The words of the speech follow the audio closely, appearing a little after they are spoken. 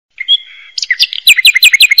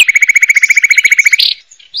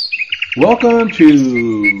Welcome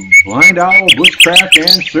to Blind Owl Bushcraft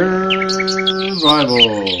and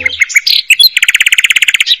Survival.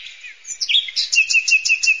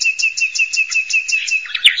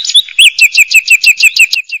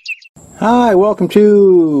 Hi, welcome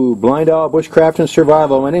to Blind Owl Bushcraft and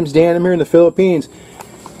Survival. My name's Dan. I'm here in the Philippines.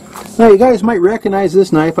 Now, you guys might recognize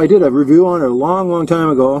this knife. I did a review on it a long time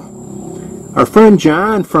ago. Our friend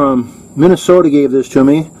John from Minnesota gave this to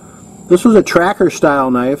me. This was a tracker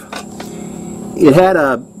style knife. It had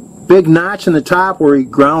a big notch in the top where he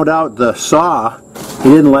ground out the saw. He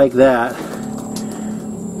didn't like that,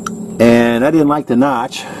 and I didn't like the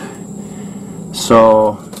notch.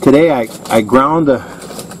 So today I ground the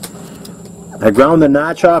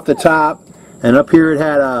notch off the top, and up here it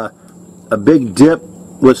had a big dip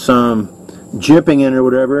with some jimping in it or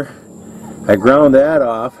whatever. I ground that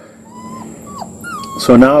off.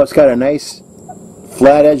 So now it's got a nice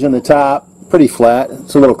flat edge on the top. Pretty flat.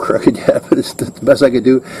 It's a little crooked, yeah, but it's the best I could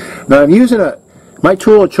do. Now I'm using my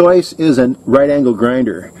tool of choice is a right angle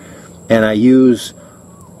grinder, and I use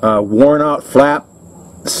worn out flap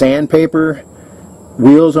sandpaper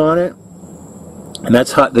wheels on it, and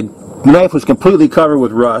that's how the knife was completely covered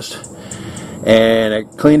with rust, and I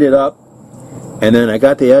cleaned it up, and then I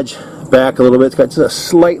got the edge back a little bit. It's got just a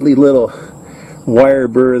slightly little wire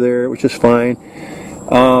burr there, which is fine.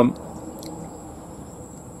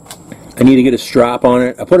 I need to get a strap on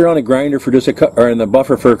it. I put it on the grinder for just or in the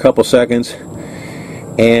buffer for a couple seconds,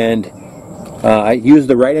 and I use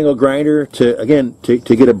the right angle grinder to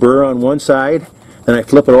get a burr on one side. Then I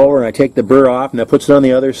flip it over and I take the burr off, and that puts it on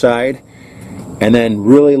the other side, and then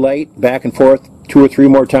really light back and forth 2 or 3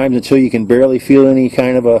 more times until you can barely feel any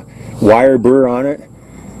kind of a wire burr on it.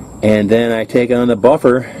 And then I take it on the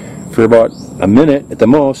buffer for about a minute at the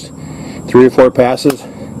most, 3 or 4 passes.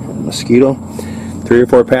 Mosquito. 3 or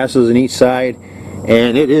 4 passes on each side,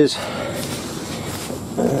 and it is,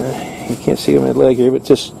 you can't see my leg here, but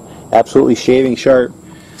just absolutely shaving sharp.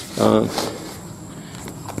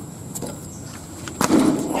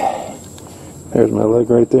 There's my leg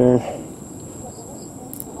right there.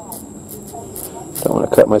 Don't want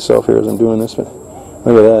to cut myself here as I'm doing this, but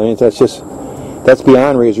look at that. I mean, that's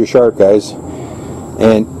beyond razor sharp, guys.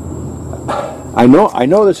 And I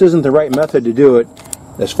know this isn't the right method to do it,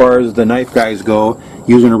 as far as the knife guys go,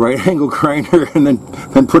 using a right angle grinder and then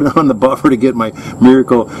put it on the buffer to get my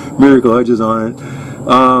miracle edges on it.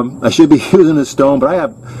 I should be using a stone, but I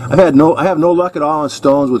have no luck at all on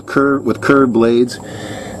stones with curved blades.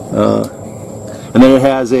 And then it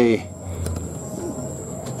has a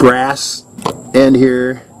brass end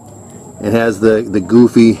here. It has the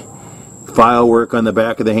goofy file work on the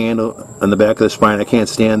back of the handle, on the back of the spine. I can't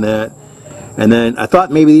stand that. And then I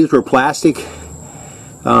thought maybe these were plastic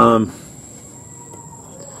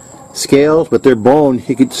scales, but they're bone.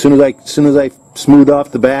 You could, as soon as I smoothed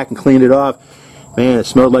off the back and cleaned it off, man, it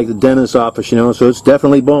smelled like the dentist's office, you know. So it's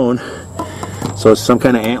definitely bone. So it's some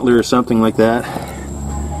kind of antler or something like that.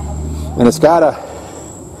 And it's got if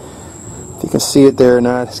you can see it there or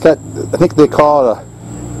not, it's got, I think they call it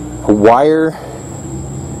a wire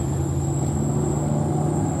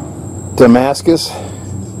Damascus.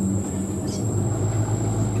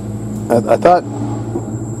 I thought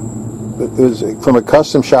it was from a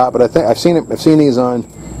custom shop, but I think I've seen these on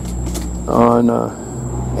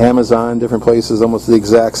Amazon, different places, almost the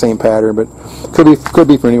exact same pattern, but could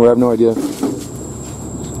be from anywhere. I have no idea.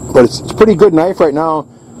 But it's a pretty good knife right now.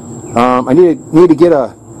 I need to get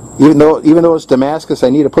even though it's Damascus,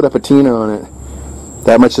 I need to put a patina on it.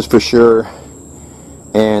 That much is for sure,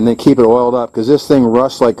 and then keep it oiled up, because this thing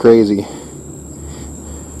rusts like crazy.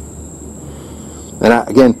 And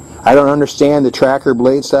I don't understand the tracker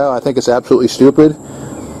blade style. I think it's absolutely stupid.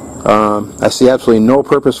 I see absolutely no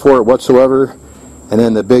purpose for it whatsoever. And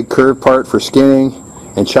then the big curved part for skinning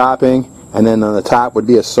and chopping, and then on the top would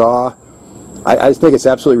be a saw. I just think it's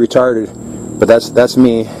absolutely retarded. But that's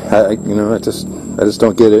me. I just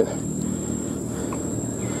don't get it.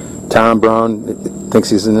 Tom Brown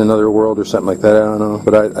thinks he's in another world or something like that. I don't know,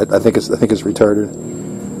 but I think it's retarded.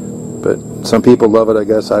 But some people love it, I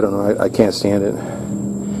guess. I don't know. I can't stand it.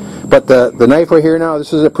 But the knife right here now,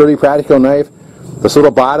 this is a pretty practical knife. This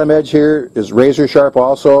little bottom edge here is razor sharp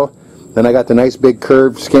also. Then I got the nice big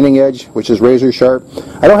curved skinning edge, which is razor sharp.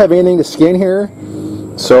 I don't have anything to skin here,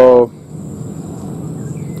 so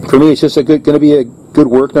for me it's just going to be a good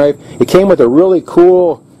work knife. It came with a really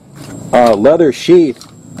cool leather sheath.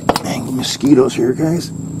 Dang, mosquitoes here,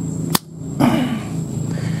 guys.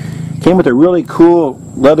 Came with a really cool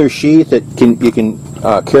leather sheath that you can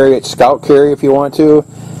carry it, scout carry if you want to.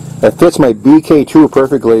 That fits my BK2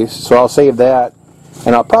 perfectly, so I'll save that.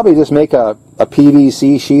 And I'll probably just make a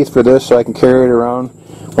PVC sheath for this so I can carry it around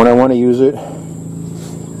when I want to use it.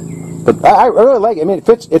 But I really like it. I mean, it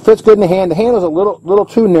fits good in the hand. The handle's a little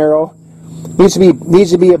too narrow. Needs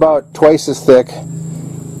to be about twice as thick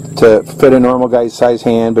to fit a normal guy's size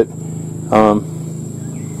hand. But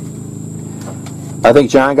I think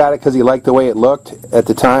John got it because he liked the way it looked at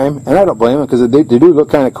the time, and I don't blame him because they do look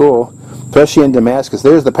kind of cool, especially in Damascus.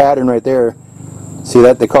 There's the pattern right there. See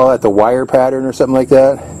that? They call that the wire pattern or something like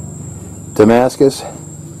that. Damascus.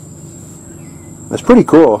 That's pretty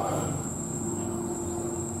cool.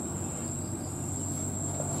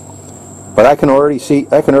 But I can already see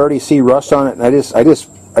rust on it, and I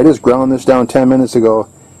just ground this down 10 minutes ago,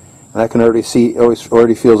 and I can already see.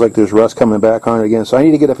 Already feels like there's rust coming back on it again. So I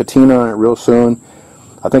need to get a patina on it real soon.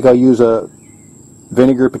 I think I'll use a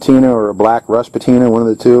vinegar patina or a black rust patina, one of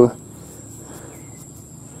the two.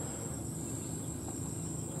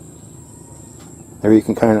 There you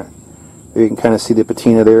can kind of see the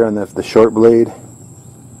patina there on the short blade,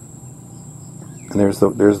 and there's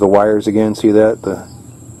the wires again. See that?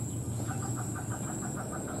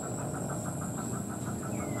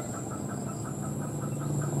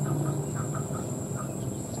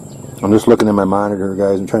 I'm just looking at my monitor,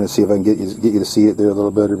 guys. I'm trying to see if I can get you to see it there a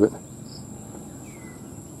little better, but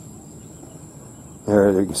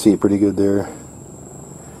there you can see it pretty good there.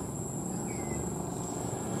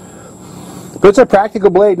 But it's a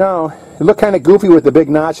practical blade now. It looked kind of goofy with the big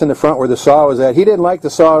notch in the front where the saw was at. He didn't like the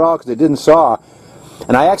saw at all because it didn't saw.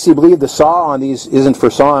 And I actually believe the saw on these isn't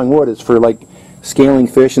for sawing wood. It's for like scaling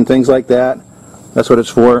fish and things like that. That's what it's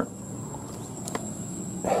for.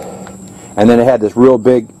 And then it had this real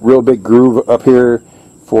big groove up here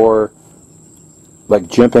for like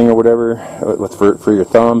jimping or whatever for your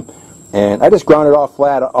thumb. And I just ground it off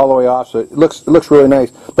flat all the way off, so it looks really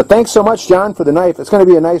nice. But thanks so much, John, for the knife. It's going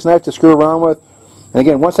to be a nice knife to screw around with. And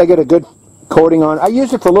again, once I get a good coating on, I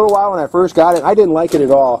used it for a little while when I first got it. I didn't like it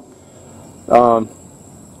at all.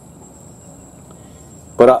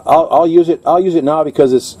 But I'll use it. I'll use it now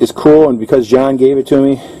because it's cool and because John gave it to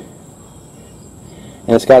me.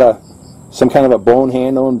 And it's got some kind of a bone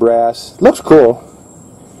handle and brass. It looks cool.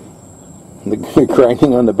 The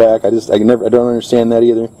grinding on the back. I don't understand that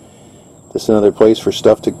either. Just another place for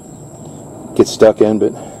stuff to get stuck in,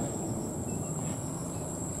 but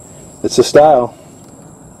it's a style.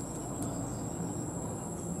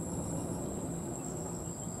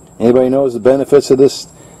 Anybody knows the benefits of this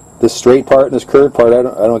straight part and this curved part? I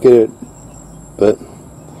don't get it, but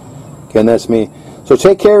again, that's me. So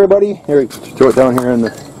take care, everybody. Here, throw it down here on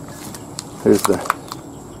the. Here's the.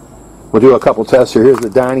 We'll do a couple tests here. Here's the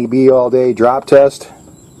Donnie B all day drop test.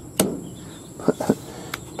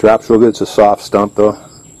 Drops real good. It's a soft stump though.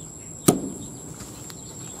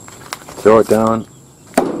 Throw it down.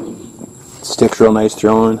 Sticks real nice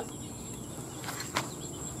throwing.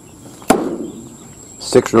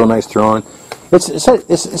 Sticks real nice throwing.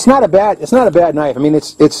 It's not a bad knife. I mean,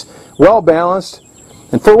 it's well balanced,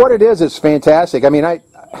 and for what it is, it's fantastic. I mean, I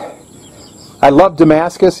love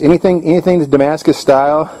Damascus. Anything that's Damascus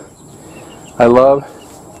style, I love.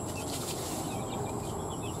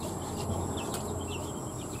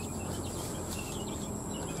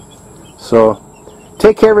 So,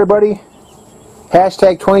 take care, everybody.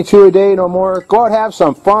 Hashtag 22 a day, no more. Go out, have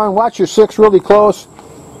some fun. Watch your six really close,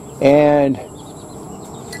 and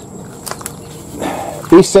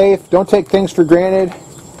be safe. Don't take things for granted.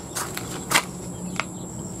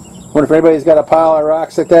 Wonder if anybody's got a pile of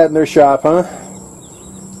rocks like that in their shop, huh?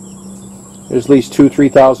 There's at least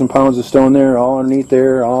 2,000-3,000 pounds of stone there, all underneath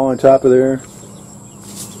there, all on top of there.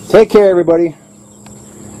 Take care, everybody.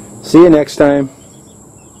 See you next time.